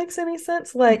 if that makes any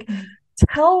sense. Like,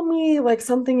 tell me like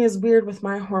something is weird with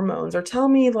my hormones, or tell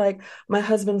me like my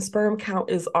husband's sperm count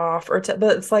is off,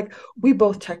 but it's like we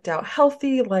both checked out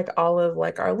healthy, like all of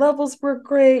like our levels were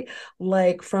great,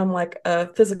 like from like a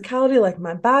physicality, like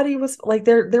my body was like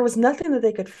there was nothing that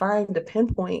they could find to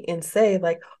pinpoint and say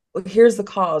like, well, here's the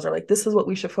cause, or like this is what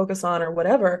we should focus on or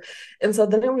whatever. And so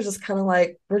then it was just kind of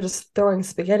like we're just throwing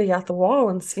spaghetti at the wall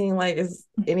and seeing like, is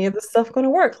any of this stuff going to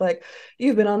work? Like,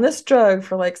 you've been on this drug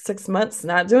for like 6 months,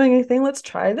 not doing anything. Let's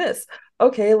try this.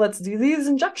 Okay, let's do these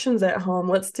injections at home.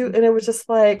 Let's do, and it was just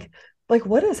like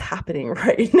what is happening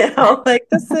right now? Like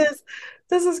this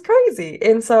is crazy.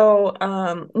 And so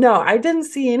no, I didn't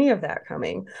see any of that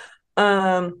coming.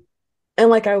 Um and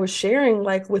like I was sharing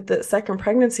like with the second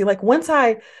pregnancy, like once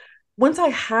I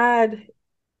had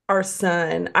our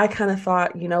son, I kind of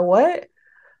thought, you know what?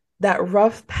 That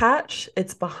rough patch,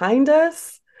 it's behind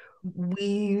us.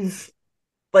 We've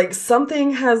like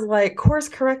something has like course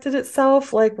corrected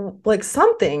itself, like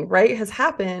something right has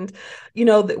happened,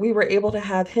 that we were able to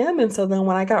have him. And so then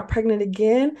when I got pregnant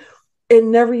again, it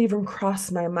never even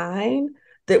crossed my mind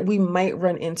that we might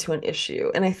run into an issue.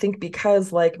 And I think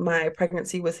because like my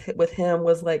pregnancy with him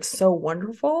was like so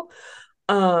wonderful,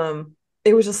 um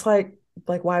it was just like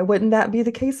why wouldn't that be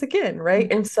the case again,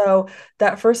 right? And so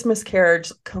that first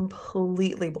miscarriage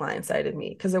completely blindsided me,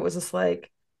 because it was just like,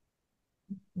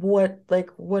 what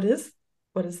is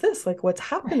this, like what's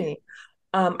happening?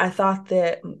 I thought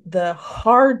that the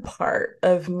hard part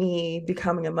of me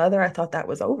becoming a mother, I thought that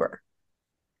was over.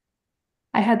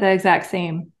 I had the exact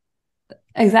same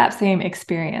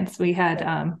experience. We had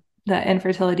Yeah. the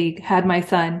infertility, had my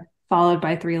son followed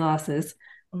by three losses.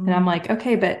 And I'm Mm, like,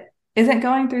 okay, but isn't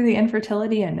going through the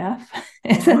infertility enough?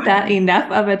 Isn't that Right.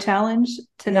 enough of a challenge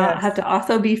to not have Yes. to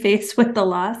also be faced with the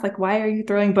loss? Like, why are you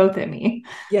throwing both at me?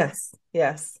 Yes,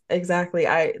 yes, exactly.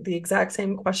 The exact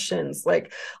same questions.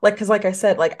 Because like I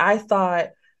said, like I thought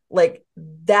like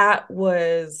that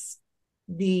was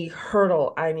the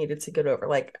hurdle I needed to get over.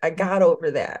 Like I got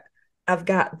over that. I've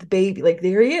got the baby. Like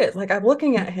there he is. Like I'm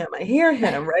looking at him. I hear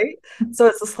him, right? So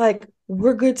it's just like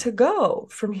we're good to go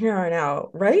from here on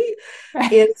out, right?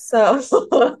 Right. And so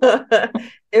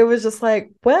it was just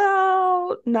like,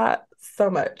 well, not so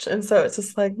much. And so it's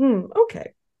just like,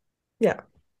 okay. Yeah.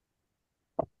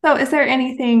 So, is there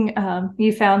anything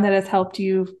you found that has helped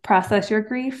you process your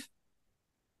grief?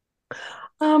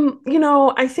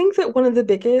 I think that one of the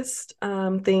biggest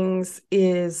things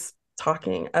is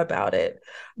talking about it,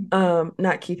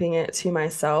 not keeping it to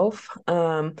myself.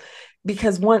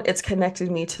 Because one, it's connected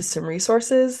me to some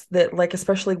resources that, like,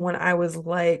 especially when I was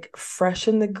like fresh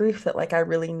in the grief that like I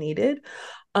really needed.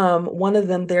 One of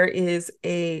them, there is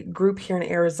a group here in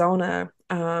Arizona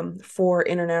for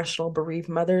International Bereaved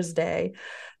Mothers Day.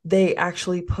 They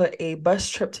actually put a bus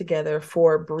trip together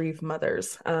for bereaved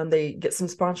mothers. They get some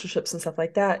sponsorships and stuff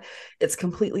like that. It's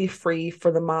completely free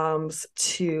for the moms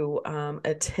to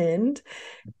attend,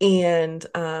 and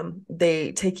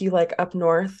they take you like up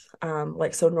north.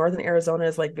 Like so, northern Arizona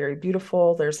is like very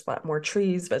beautiful. There's a lot more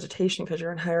trees, vegetation because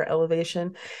you're in higher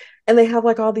elevation, and they have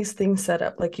like all these things set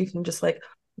up. Like you can just like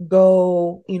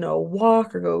go,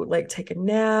 walk or go like take a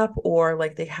nap, or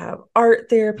like they have art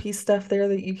therapy stuff there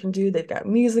that you can do. They've got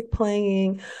music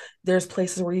playing. There's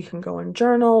places where you can go and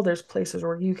journal. There's places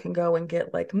where you can go and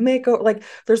get like makeup. Like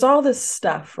there's all this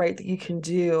stuff, right, that you can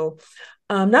do.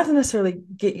 Not to necessarily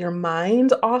get your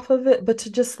mind off of it, but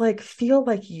to just like feel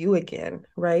like you again,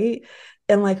 right?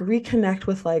 And like reconnect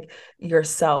with like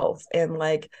yourself and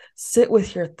like sit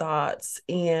with your thoughts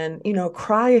and,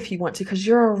 cry if you want to, because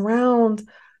you're around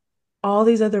all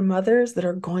these other mothers that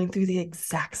are going through the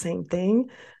exact same thing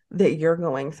that you're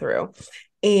going through.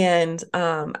 And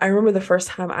I remember the first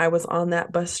time I was on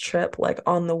that bus trip, like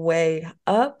on the way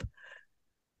up,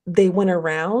 they went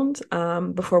around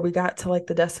before we got to like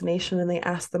the destination, and they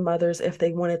asked the mothers if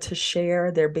they wanted to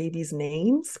share their babies'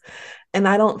 names. And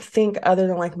I don't think, other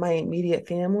than like my immediate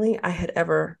family, I had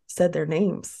ever said their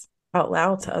names out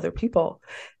loud to other people.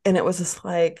 And it was just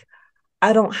like,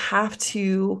 I don't have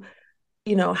to,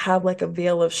 have like a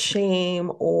veil of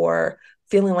shame or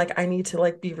feeling like I need to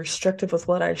like be restrictive with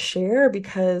what I share,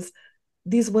 because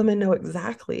these women know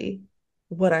exactly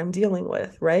what I'm dealing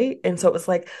with, right? And so it was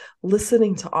like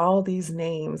listening to all these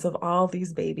names of all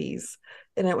these babies.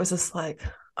 And it was just like,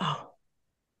 oh,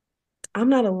 I'm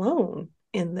not alone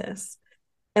in this.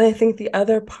 And I think the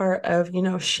other part of,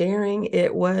 sharing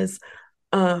it was,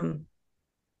 um,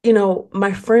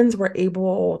 my friends were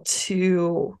able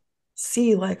to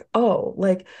see like, oh,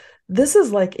 like this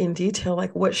is like in detail,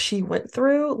 like what she went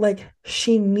through. Like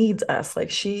she needs us,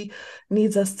 like she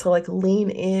needs us to like lean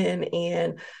in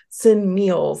and send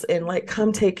meals and like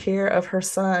come take care of her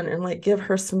son and like give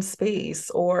her some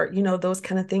space, or, those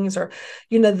kind of things. Or,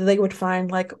 they would find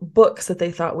like books that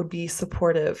they thought would be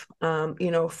supportive,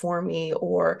 for me,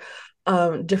 or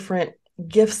different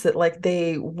gifts that like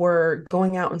they were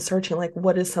going out and searching, like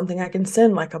what is something I can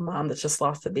send like a mom that's just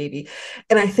lost a baby.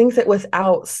 And I think that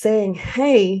without saying,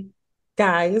 hey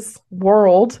guys,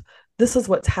 world, this is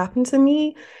what's happened to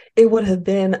me, it would have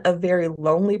been a very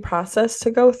lonely process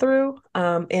to go through,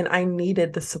 and I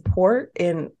needed the support,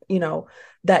 and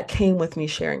that came with me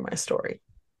sharing my story.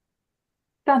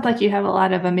 Sounds like you have a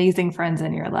lot of amazing friends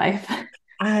in your life.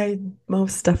 I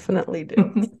most definitely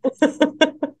do.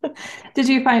 Did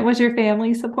you find, was your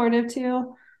family supportive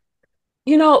too?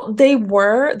 They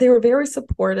were very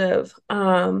supportive.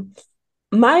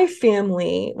 My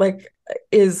family like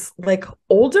is like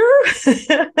older.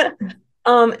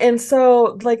 And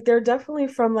so like they're definitely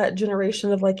from that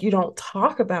generation of like you don't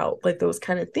talk about like those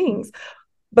kind of things.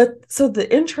 But so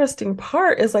the interesting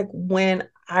part is like when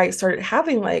I started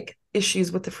having like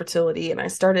issues with the fertility and I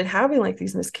started having like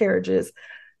these miscarriages,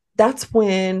 that's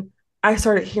when I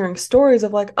started hearing stories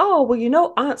of like, oh,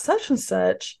 well, Aunt such and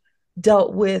such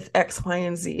dealt with X, Y,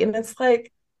 and Z. And it's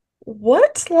like,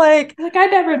 what? Like, Like, I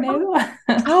never knew.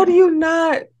 how do you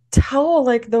not tell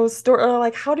like those stories? Or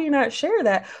like, how do you not share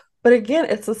that? But again,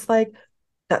 it's just like,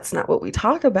 that's not what we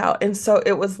talk about. And so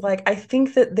it was like, I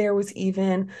think that there was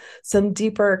even some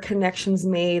deeper connections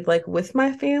made like with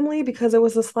my family, because it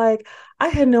was just like, I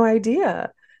had no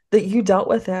idea that you dealt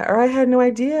with that, or I had no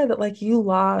idea that like you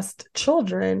lost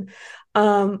children.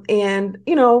 And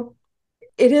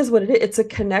it is what it is. It's a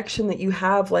connection that you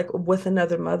have like with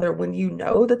another mother when you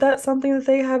know that that's something that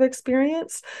they have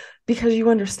experienced because you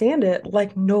understand it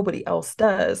like nobody else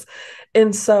does.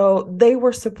 And so they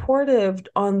were supportive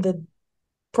on the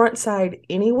front side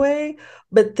anyway,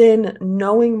 but then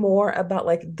knowing more about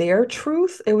like their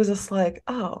truth, it was just like,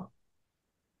 oh,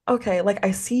 okay, like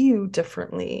I see you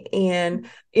differently. And,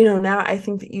 now I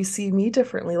think that you see me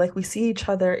differently. Like we see each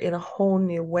other in a whole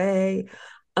new way.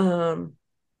 Um,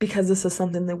 because this is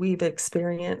something that we've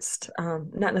experienced,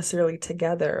 not necessarily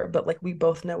together, but like we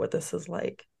both know what this is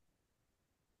like.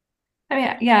 I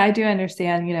mean, yeah, I do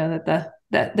understand,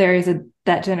 that there is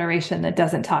that generation that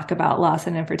doesn't talk about loss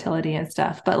and infertility and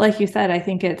stuff. But like you said, I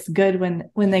think it's good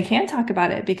when they can talk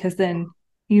about it because then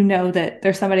you know that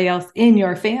there's somebody else in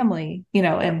your family,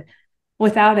 Yep. and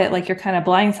without it, like you're kind of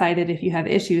blindsided if you have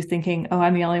issues thinking, oh,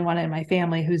 I'm the only one in my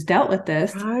family who's dealt with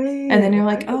this. And Right, then you're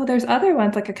like, right. oh, there's other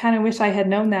ones. Like I kind of wish I had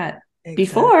known that Exactly.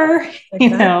 before, you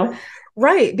Exactly. know.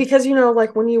 Right. Because,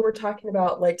 like when you were talking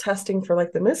about like testing for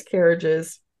like the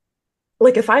miscarriages,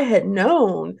 like if I had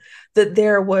known that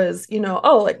there was,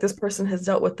 oh, like this person has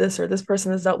dealt with this or this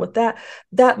person has dealt with that,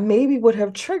 that maybe would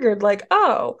have triggered like,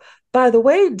 oh, by the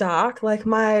way, doc, like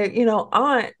my,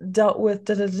 aunt dealt with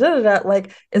da da da da.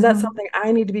 Like, is that Mhm. something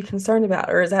I need to be concerned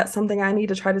about? Or is that something I need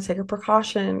to try to take a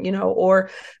precaution, or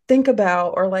think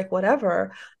about or like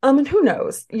whatever? And who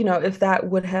knows, if that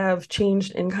would have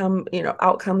changed income,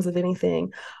 outcomes of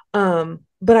anything.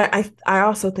 But I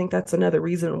also think that's another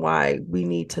reason why we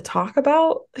need to talk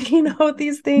about,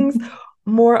 these things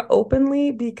more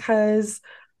openly because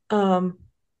um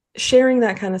sharing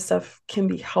that kind of stuff can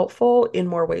be helpful in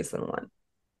more ways than one.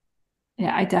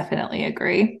 Yeah, I definitely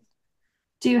agree.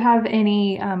 Do you have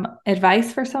any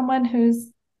advice for someone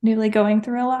who's newly going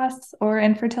through a loss or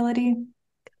infertility?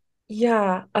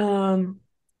 Yeah,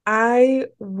 I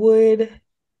would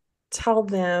tell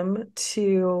them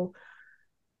to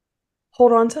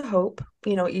hold on to hope,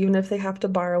 even if they have to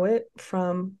borrow it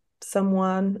from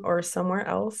someone or somewhere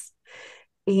else.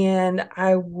 And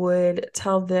I would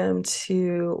tell them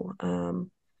to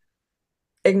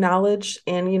acknowledge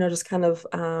and just kind of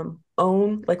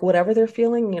own like whatever they're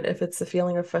feeling, if it's a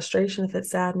feeling of frustration, if it's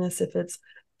sadness, if it's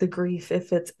the grief,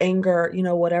 if it's anger,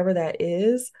 whatever that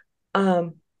is,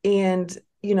 and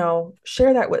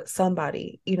share that with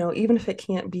somebody, even if it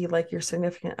can't be like your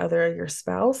significant other or your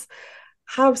spouse.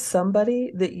 Have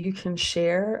somebody that you can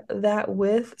share that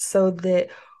with so that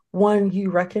one, you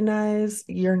recognize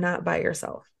you're not by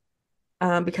yourself,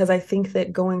 because I think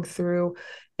that going through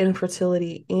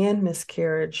infertility and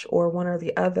miscarriage or one or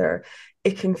the other,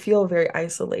 it can feel very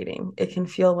isolating. It can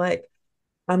feel like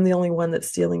I'm the only one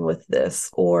that's dealing with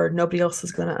this, or nobody else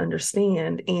is going to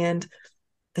understand. And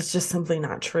that's just simply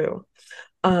not true.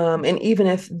 And even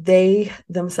if they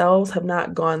themselves have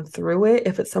not gone through it,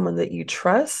 if it's someone that you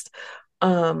trust,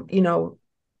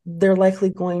 they're likely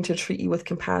going to treat you with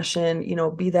compassion,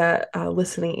 be that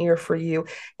listening ear for you,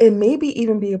 and maybe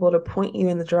even be able to point you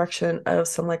in the direction of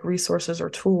some like resources or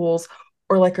tools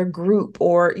or like a group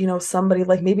or, somebody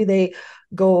like maybe they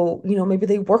go, maybe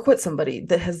they work with somebody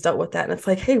that has dealt with that. And it's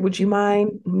like, hey, would you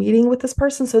mind meeting with this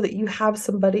person so that you have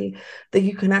somebody that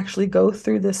you can actually go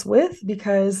through this with?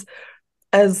 Because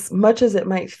as much as it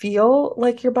might feel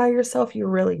like you're by yourself, you're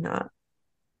really not.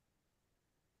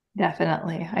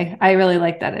 Definitely. I really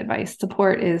like that advice.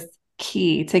 Support is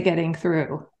key to getting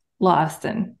through loss.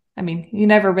 And I mean, you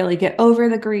never really get over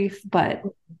the grief, but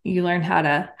you learn how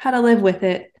to live with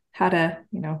it, how to,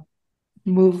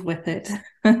 move with it.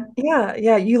 Yeah,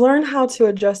 yeah. You learn how to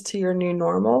adjust to your new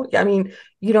normal. I mean,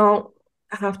 you don't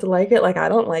have to like it. Like, I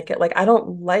don't like it. Like, I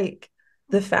don't like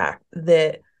the fact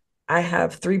that I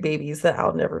have three babies that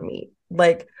I'll never meet.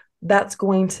 Like, that's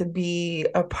going to be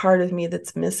a part of me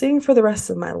that's missing for the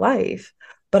rest of my life.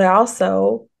 But I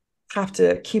also have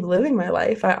to keep living my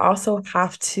life. I also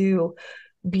have to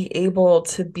be able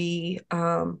to be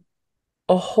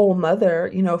a whole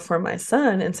mother, for my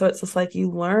son. And so it's just like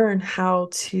you learn how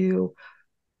to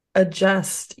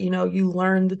adjust, you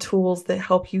learn the tools that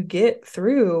help you get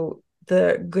through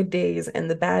the good days and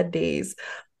the bad days.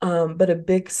 But a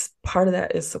big part of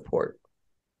that is support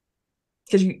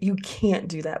because you can't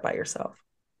do that by yourself.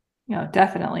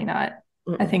 Definitely not.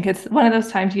 I Mm-mm. think it's one of those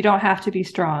times you don't have to be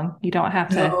strong. You don't have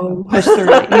to No. push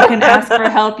through it. You can ask for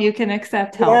help. You can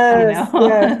accept help, Yes,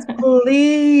 yes.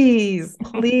 Please,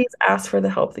 please ask for the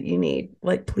help that you need.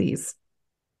 Like, please.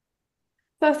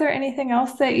 So is there anything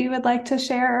else that you would like to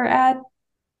share or add?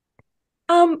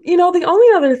 The only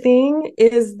other thing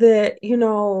is that,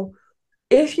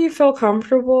 if you feel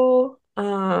comfortable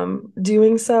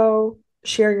doing so,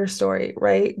 share your story,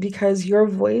 right? Because your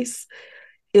voice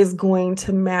is going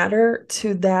to matter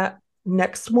to that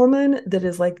next woman that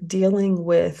is like dealing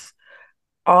with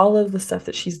all of the stuff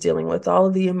that she's dealing with, all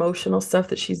of the emotional stuff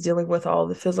that she's dealing with, all of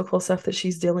the physical stuff that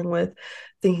she's dealing with,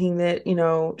 thinking that,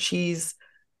 she's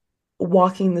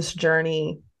walking this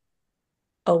journey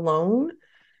alone.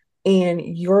 And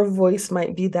your voice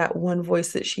might be that one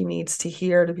voice that she needs to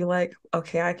hear to be like,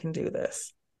 okay, I can do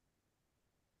this.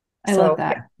 I love So,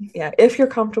 that. yeah, if you're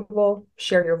comfortable,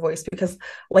 share your voice because,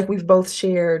 like we've both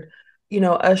shared,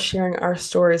 us sharing our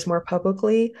stories more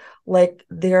publicly, like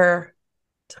there are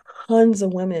tons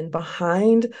of women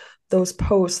behind those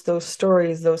posts, those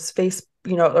stories, those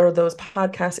or those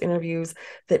podcast interviews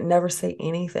that never say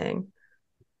anything.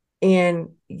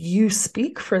 And you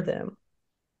speak for them.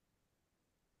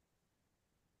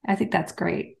 I think that's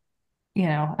great.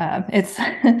 It's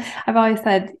I've always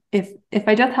said if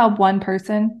I just help one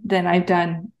person, then I've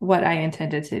done what I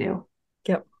intended to do.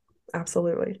 Yep,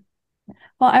 absolutely.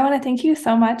 Well, I want to thank you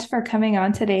so much for coming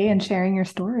on today and sharing your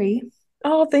story.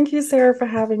 Oh, thank you, Sarah, for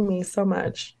having me so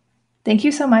much. Thank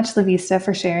you so much, Lavista,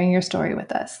 for sharing your story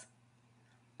with us.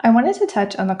 I wanted to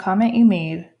touch on the comment you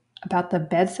made about the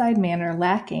bedside manner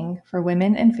lacking for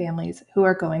women and families who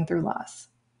are going through loss.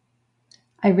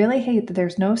 I really hate that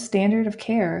there's no standard of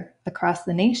care across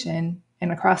the nation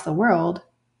and across the world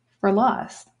for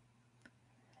loss.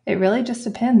 It really just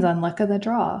depends on luck of the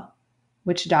draw,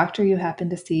 which doctor you happen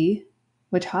to see,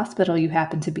 which hospital you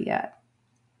happen to be at.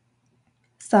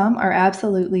 Some are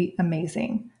absolutely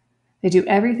amazing. They do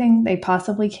everything they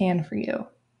possibly can for you.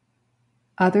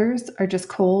 Others are just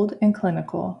cold and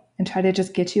clinical and try to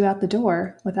just get you out the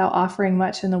door without offering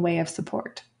much in the way of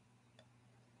support.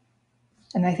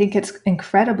 And I think it's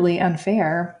incredibly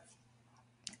unfair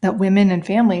that women and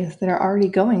families that are already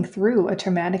going through a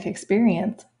traumatic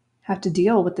experience have to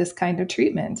deal with this kind of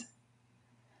treatment.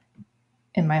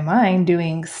 In my mind,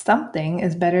 doing something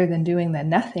is better than doing the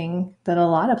nothing that a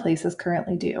lot of places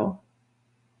currently do.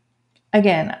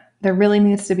 Again, there really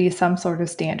needs to be some sort of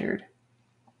standard.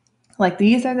 Like,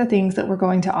 these are the things that we're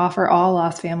going to offer all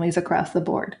lost families across the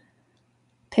board: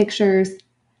 pictures,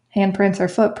 handprints or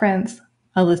footprints,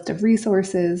 a list of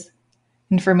resources,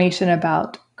 information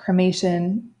about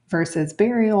cremation versus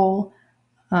burial,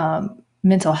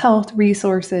 mental health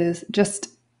resources, just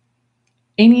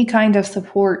any kind of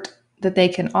support that they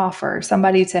can offer,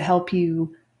 somebody to help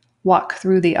you walk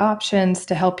through the options,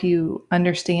 to help you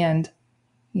understand,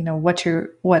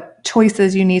 what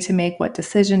choices you need to make, what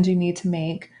decisions you need to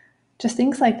make, just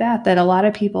things like that that a lot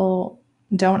of people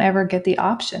don't ever get the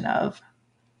option of.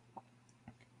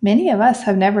 Many of us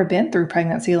have never been through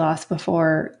pregnancy loss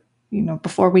before,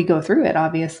 before we go through it,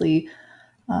 obviously.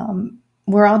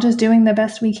 We're all just doing the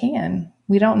best we can.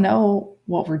 We don't know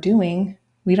what we're doing.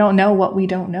 We don't know what we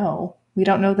don't know. We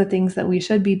don't know the things that we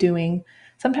should be doing.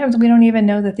 Sometimes we don't even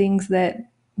know the things that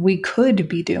we could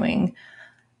be doing.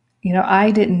 I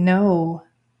didn't know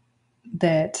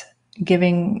that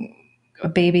giving a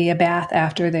baby a bath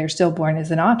after they're stillborn is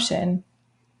an option.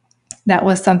 That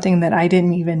was something that I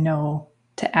didn't even know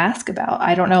to ask about.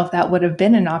 I don't know if that would have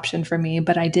been an option for me,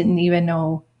 but I didn't even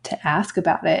know to ask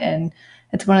about it. And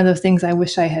it's one of those things I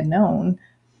wish I had known.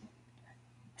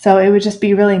 So it would just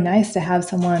be really nice to have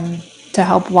someone to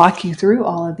help walk you through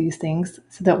all of these things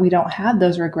so that we don't have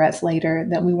those regrets later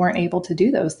that we weren't able to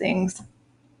do those things.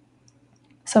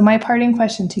 So, my parting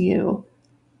question to you: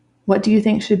 what do you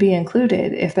think should be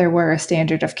included if there were a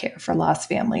standard of care for lost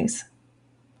families?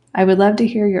 I would love to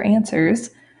hear your answers.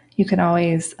 You can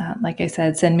always, like I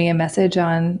said, send me a message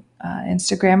on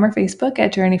Instagram or Facebook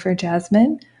at Journey for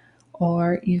Jasmine,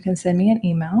 or you can send me an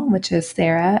email, which is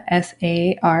Sarah,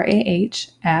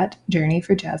 SARAH, at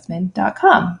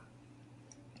journeyforjasmine.com.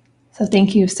 So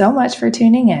thank you so much for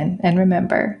tuning in. And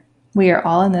remember, we are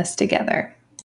all in this together.